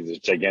there was like this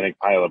gigantic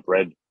pile of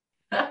bread.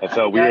 I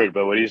felt weird,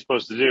 but what are you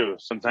supposed to do?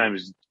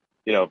 Sometimes,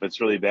 if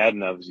it's really bad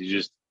enough, you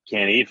just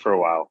can't eat for a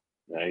while.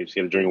 You just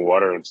got to drink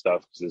water and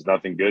stuff because there's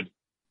nothing good.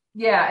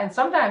 Yeah, and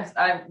sometimes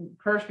I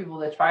encourage people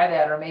to try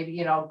that, or maybe,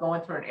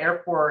 going through an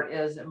airport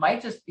it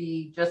might just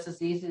be just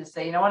as easy to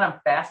say, I'm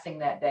fasting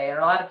that day. Or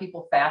a lot of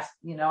people fast,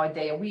 a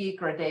day a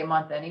week or a day a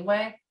month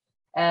anyway.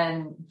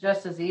 And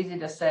just as easy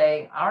to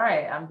say, all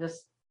right, I'll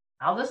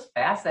just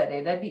fast that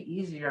day. That'd be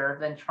easier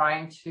than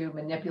trying to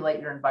manipulate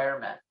your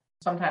environment.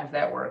 Sometimes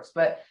that works,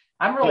 but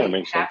I'm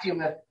really happy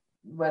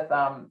with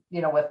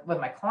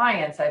my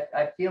clients.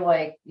 I feel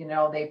like,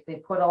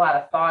 they put a lot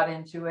of thought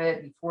into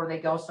it before they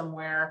go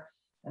somewhere,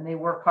 and they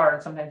work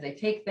hard. Sometimes they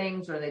take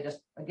things, or they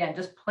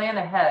just plan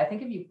ahead. I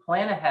think if you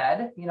plan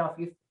ahead, if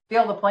you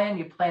fail to plan,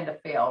 you plan to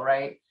fail,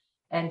 right?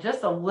 And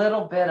just a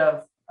little bit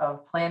of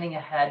planning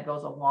ahead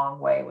goes a long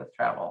way with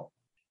travel.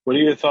 What are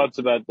your thoughts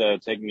about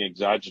taking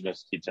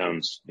exogenous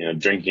ketones,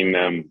 drinking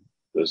them,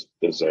 those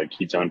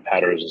ketone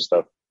powders and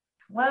stuff?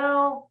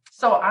 Well,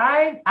 so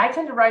I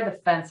tend to ride the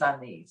fence on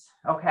these,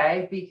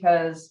 okay?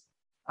 Because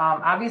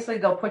obviously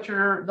they'll put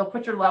your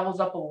levels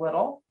up a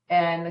little,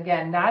 And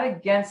again, not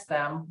against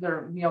them.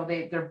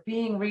 They're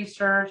being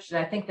researched, and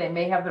I think they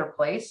may have their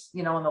place,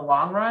 in the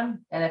long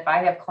run. And if I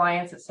have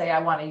clients that say I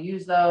want to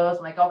use those,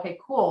 I'm like, okay,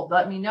 cool.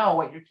 Let me know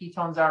what your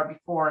ketones are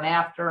before and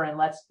after, and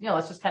let's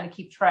just kind of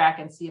keep track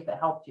and see if it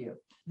helped you.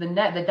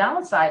 The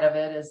downside of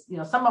it is,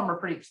 some of them are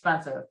pretty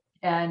expensive.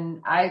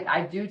 And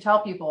I do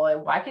tell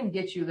people, I can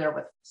get you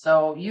there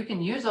so you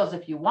can use those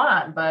if you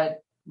want, but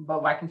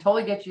I can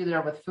totally get you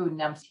there with food and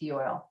MCT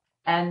oil.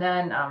 And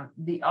then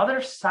the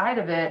other side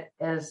of it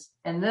is,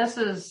 and this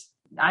is,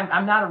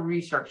 I'm not a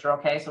researcher,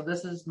 okay? So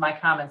this is my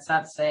common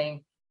sense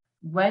saying,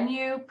 when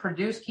you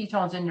produce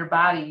ketones in your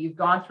body, you've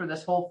gone through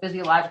this whole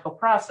physiological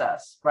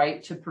process,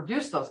 right, to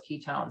produce those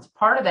ketones.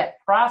 Part of that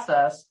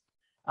process,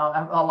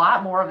 a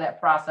lot more of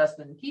that process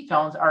than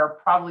ketones, are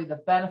probably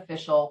the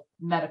beneficial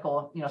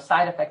medical,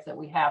 side effects that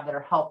we have that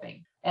are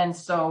helping. And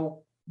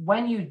so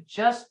when you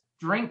just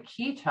drink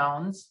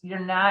ketones, you're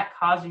not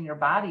causing your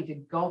body to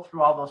go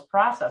through all those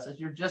processes.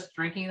 You're just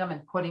drinking them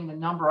and putting the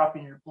number up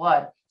in your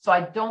blood. So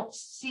I don't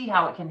see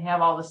how it can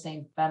have all the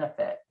same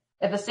benefit.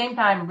 At the same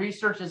time,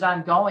 research is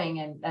ongoing.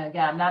 And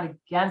again, I'm not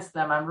against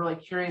them. I'm really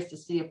curious to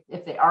see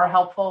if they are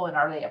helpful and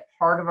are they a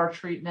part of our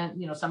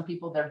treatment. Some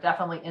people, they're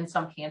definitely in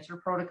some cancer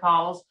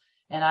protocols.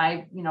 And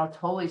I,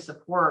 totally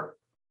support,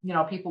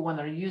 people when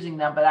they're using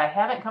them. But I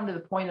haven't come to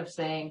the point of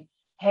saying,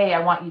 hey, I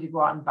want you to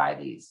go out and buy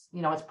these.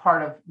 It's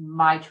part of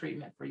my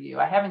treatment for you.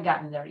 I haven't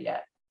gotten there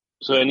yet.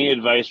 So any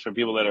advice for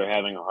people that are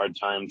having a hard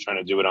time trying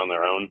to do it on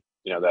their own,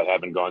 that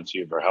haven't gone to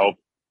you for help?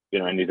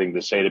 Anything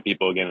to say to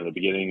people again in the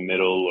beginning,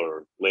 middle,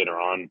 or later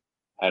on,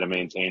 how to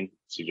maintain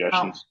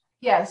suggestions?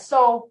 Yeah.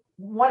 So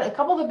a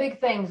couple of the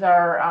big things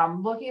are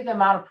looking at the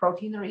amount of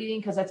protein they're eating,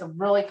 because that's a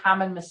really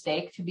common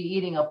mistake, to be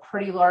eating a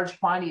pretty large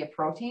quantity of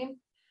protein.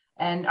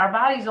 And our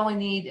bodies only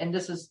need, and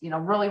this is,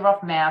 really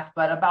rough math,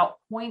 but about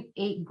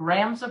 0.8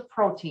 grams of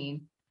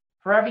protein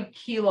for every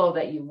kilo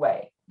that you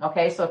weigh.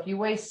 Okay. So if you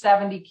weigh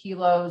 70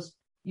 kilos,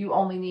 you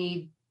only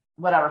need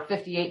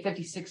 58,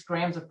 56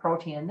 grams of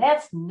protein. And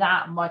that's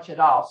not much at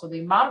all. So the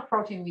amount of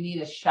protein we need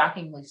is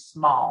shockingly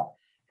small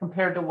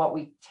compared to what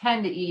we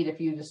tend to eat if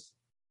you just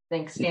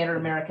think standard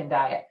American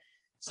diet.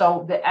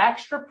 So the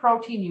extra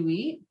protein you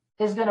eat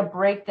is going to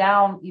break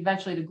down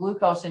eventually to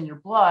glucose in your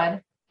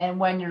blood. And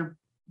when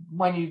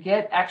you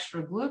get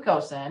extra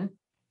glucose in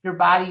your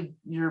body,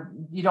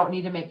 you don't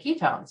need to make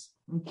ketones.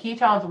 And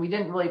ketones, we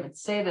didn't really even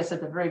say this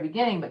at the very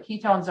beginning, but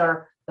ketones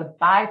are the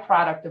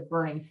byproduct of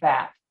burning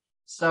fat.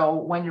 So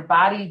when your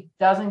body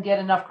doesn't get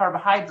enough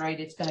carbohydrate,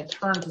 it's going to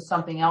turn to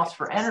something else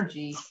for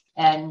energy.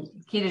 And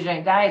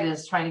ketogenic diet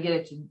is trying to get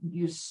it to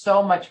use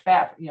so much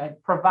fat,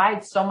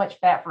 provide so much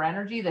fat for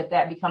energy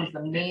that becomes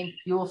the main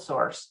fuel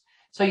source.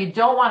 So you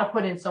don't want to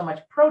put in so much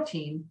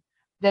protein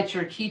that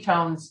your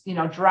ketones,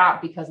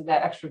 drop because of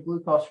that extra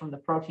glucose from the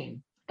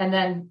protein. And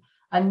then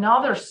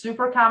another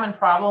super common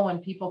problem when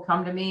people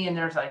come to me and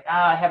there's like,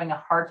 having a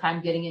hard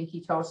time getting in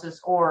ketosis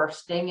or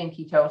staying in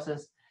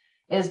ketosis,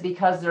 is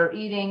because they're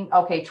eating,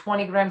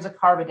 20 grams of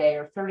carb a day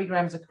or 30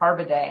 grams of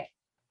carb a day,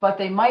 but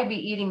they might be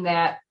eating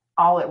that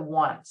all at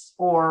once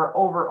or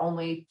over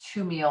only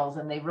 2 meals,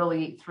 and they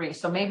really eat 3.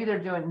 So maybe they're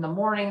doing in the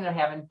morning, they're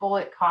having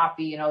bullet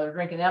coffee, they're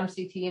drinking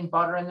MCT and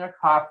butter in their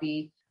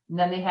coffee. And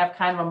then they have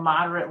kind of a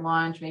moderate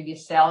lunch, maybe a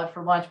salad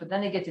for lunch, but then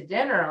they get to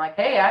dinner and like,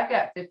 hey, I've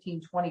got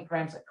 15, 20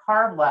 grams of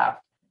carb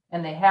left,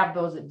 and they have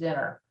those at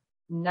dinner.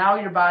 Now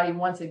your body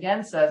once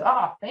again says,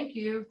 thank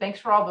you. Thanks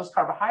for all those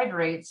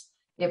carbohydrates.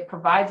 It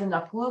provides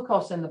enough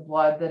glucose in the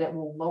blood that it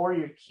will lower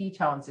your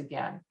ketones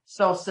again.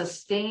 So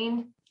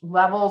sustained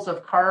levels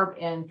of carb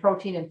and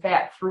protein and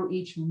fat through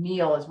each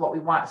meal is what we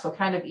want. So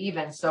kind of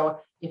even. So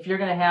if you're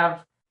going to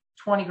have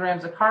 20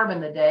 grams of carb in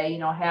the day,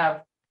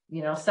 have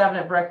 7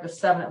 at breakfast,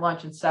 7 at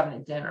lunch, and 7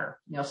 at dinner.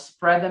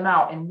 Spread them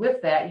out. And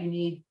with that, you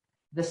need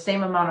the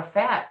same amount of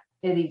fat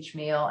at each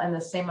meal and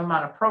the same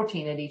amount of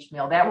protein at each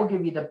meal. That will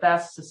give you the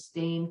best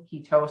sustained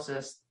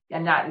ketosis,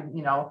 and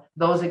not,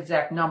 those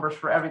exact numbers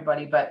for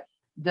everybody, but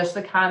just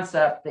the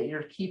concept that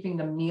you're keeping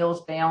the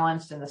meals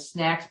balanced and the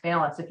snacks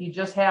balanced. If you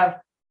just have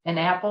an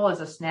apple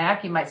as a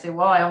snack, you might say,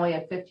 well, I only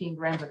had 15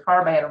 grams of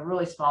carb. I had a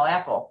really small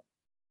apple.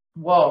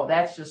 Whoa,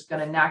 that's just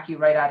going to knock you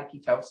right out of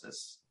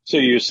ketosis. So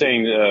you're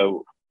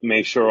saying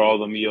make sure all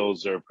the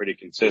meals are pretty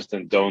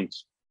consistent. Don't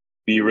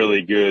be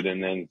really good,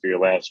 and then for your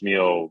last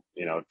meal,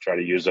 try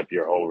to use up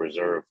your whole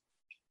reserve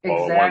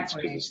all at once,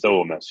 because it still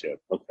will mess you up.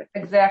 Okay.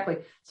 Exactly.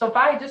 So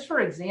for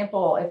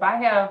example, if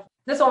I have,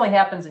 this only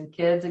happens in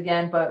kids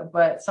again,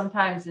 but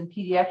sometimes in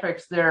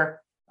pediatrics,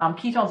 their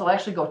ketones will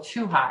actually go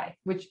too high,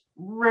 which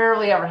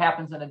rarely ever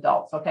happens in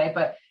adults. Okay.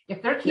 But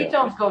if their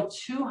ketones go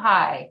too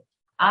high,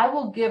 I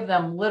will give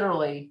them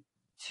literally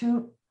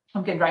 2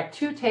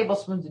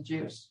 tablespoons of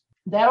juice.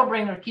 That'll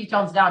bring their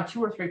ketones down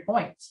 2 or 3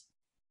 points.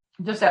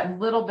 Just that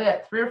little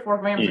bit, 3 or 4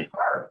 grams of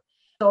carb.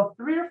 So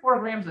 3 or 4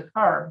 grams of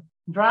carb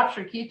drops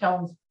your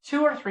ketones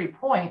 2 or 3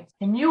 points,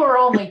 and you are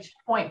only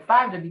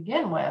 2.5 to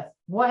begin with.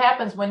 What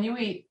happens when you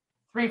eat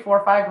 3,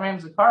 4, 5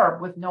 grams of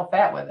carb with no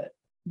fat with it?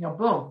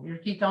 Boom, your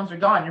ketones are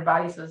gone. Your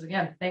body says,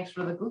 again, thanks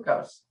for the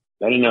glucose.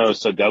 I didn't know it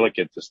was so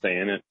delicate to stay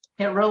in it.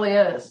 It really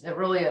is. It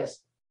really is.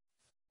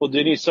 Well,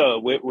 Denise,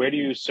 where do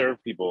you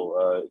serve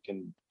people?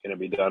 Can it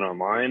be done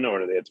online, or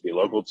do they have to be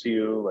local to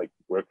you? Like,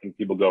 where can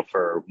people go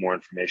for more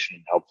information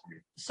and help from you?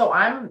 So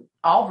I'm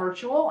all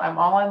virtual. I'm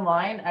all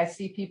online. I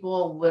see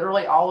people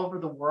literally all over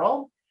the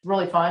world. It's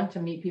really fun to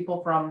meet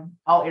people from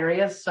all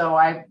areas. So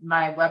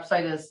my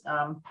website is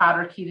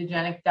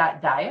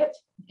potterketogenic.diet,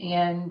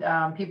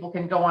 and people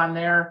can go on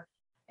there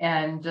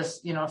and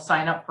just,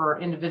 sign up for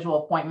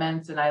individual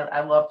appointments. And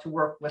I love to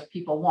work with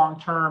people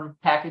long-term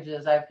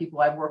packages. I have people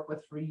I've worked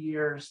with for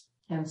years.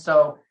 And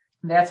so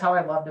that's how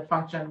I love to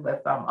function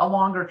with a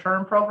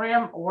longer-term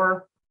program,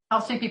 or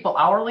I'll see people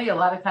hourly. A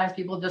lot of times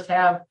people just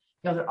have,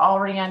 they're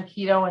already on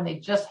keto and they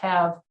just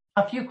have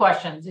a few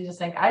questions. They just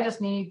think, I just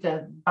need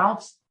to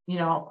bounce,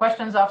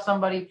 questions off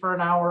somebody for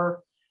an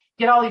hour,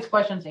 get all these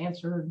questions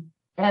answered,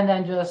 and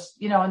then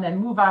just, and then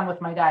move on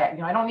with my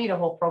diet. I don't need a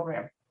whole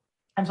program.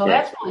 And so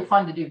that's really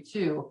fun to do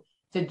too,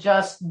 to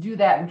just do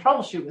that and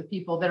troubleshoot with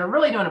people that are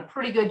really doing a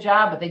pretty good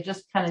job, but they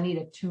just kind of need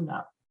a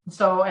tune-up.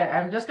 So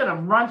I'm just going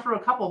to run through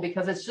a couple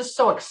because it's just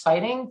so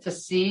exciting to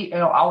see,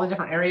 all the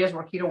different areas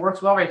where keto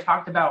works. We already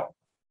talked about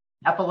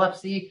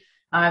epilepsy.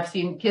 I've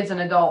seen kids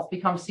and adults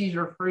become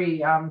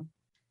seizure-free.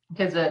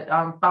 Kids that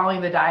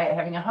following the diet,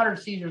 having 100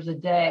 seizures a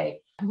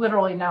day,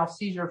 literally now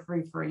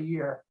seizure-free for a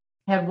year.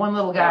 I had one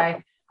little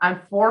guy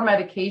on 4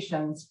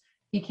 medications.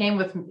 He came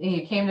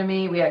to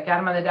me. We got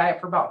him on the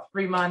diet for about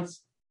 3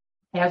 months.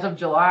 As of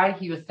July,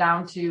 he was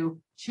down to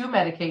 2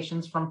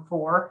 medications from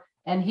 4,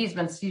 and he's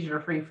been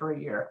seizure-free for a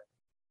year.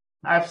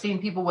 I've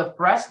seen people with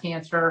breast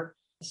cancer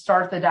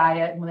start the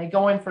diet, and when they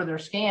go in for their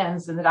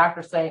scans, and the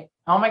doctors say,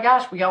 "Oh my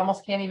gosh, we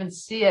almost can't even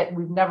see it.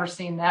 We've never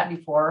seen that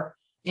before."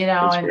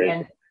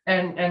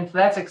 And so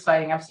that's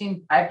exciting. I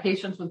have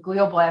patients with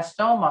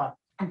glioblastoma.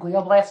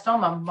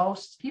 Glioblastoma,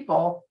 most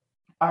people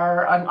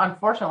are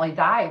unfortunately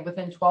die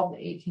within 12 to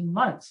 18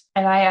 months.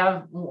 And I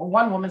have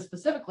one woman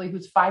specifically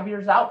who's 5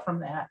 years out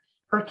from that.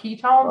 Her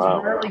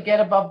ketones rarely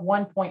get above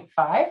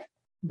 1.5,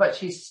 but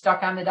she's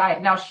stuck on the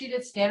diet. Now, she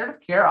did standard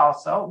of care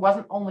also. It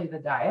wasn't only the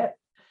diet.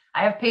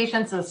 I have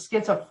patients with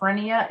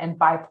schizophrenia and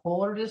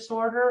bipolar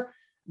disorder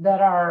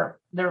that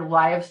their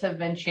lives have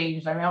been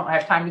changed. I don't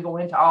have time to go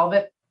into all of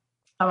it.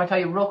 I'm going to tell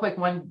you real quick,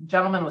 one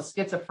gentleman with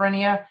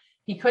schizophrenia,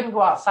 he couldn't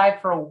go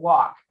outside for a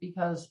walk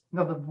because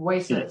of the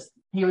voices.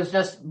 He was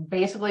just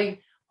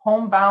basically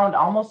homebound,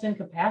 almost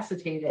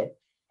incapacitated.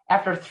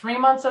 After 3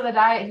 months of the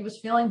diet, he was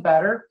feeling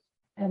better.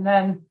 And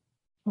then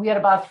we had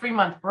about a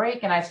 3-month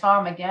break, and I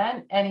saw him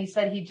again. And he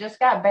said he just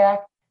got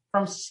back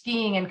from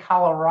skiing in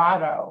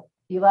Colorado.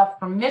 He left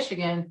from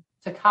Michigan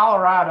to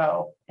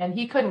Colorado, and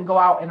he couldn't go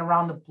out and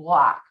around the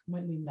block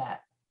when we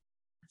met.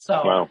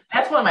 So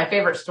That's one of my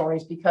favorite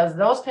stories, because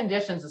those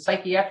conditions, the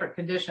psychiatric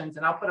conditions,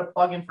 and I'll put a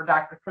plug in for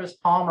Dr. Chris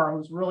Palmer,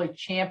 who's really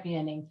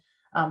championing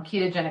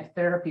ketogenic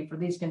therapy for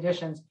these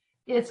conditions.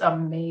 It's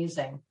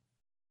amazing.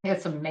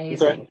 It's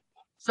amazing. Okay.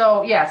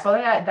 So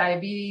they got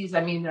diabetes.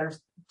 I mean, there's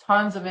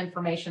tons of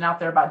information out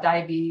there about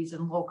diabetes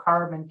and low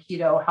carb and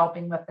keto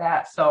helping with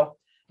that. So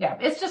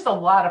it's just a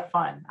lot of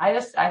fun. I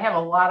have a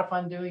lot of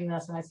fun doing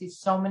this, and I see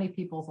so many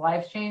people's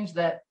lives change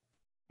that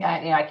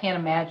I can't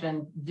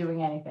imagine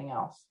doing anything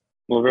else.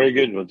 Well, very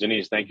good. Well,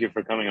 Denise, thank you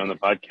for coming on the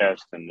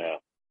podcast. And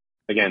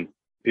again,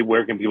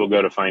 where can people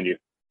go to find you?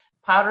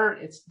 Potter,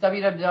 it's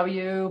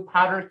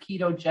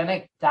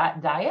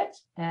www.potterketogenic.diet.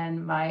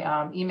 And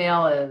my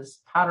email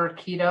is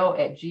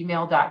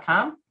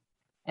potterketo@gmail.com.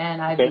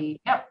 And I'd be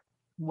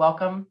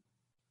welcome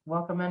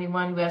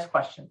anyone who has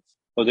questions.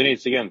 Well,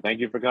 Denise, again,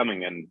 thank you for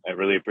coming. And I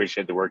really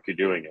appreciate the work you're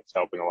doing. It's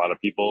helping a lot of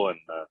people. And,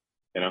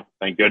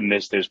 thank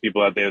goodness there's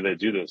people out there that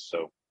do this.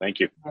 So thank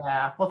you.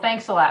 Yeah. Well,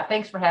 thanks a lot.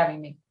 Thanks for having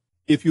me.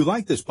 If you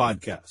like this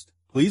podcast,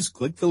 please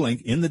click the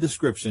link in the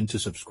description to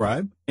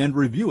subscribe and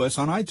review us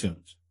on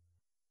iTunes.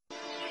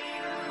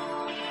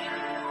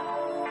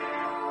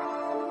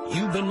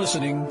 You've been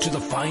listening to the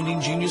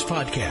Finding Genius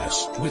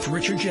podcast with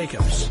Richard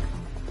Jacobs.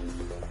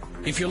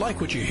 If you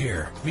like what you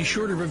hear, be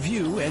sure to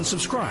review and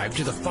subscribe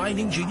to the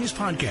Finding Genius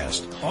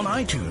podcast on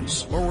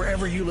iTunes or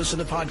wherever you listen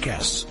to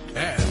podcasts.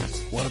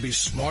 And want to be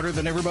smarter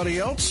than everybody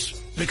else?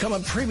 Become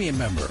a premium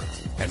member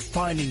at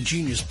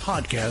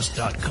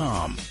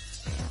findinggeniuspodcast.com.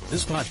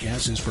 This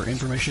podcast is for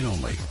information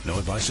only. No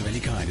advice of any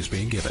kind is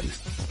being given.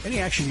 Any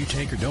action you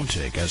take or don't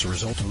take as a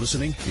result of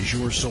listening is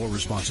your sole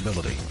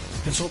responsibility.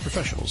 Consult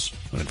professionals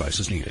when advice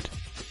is needed.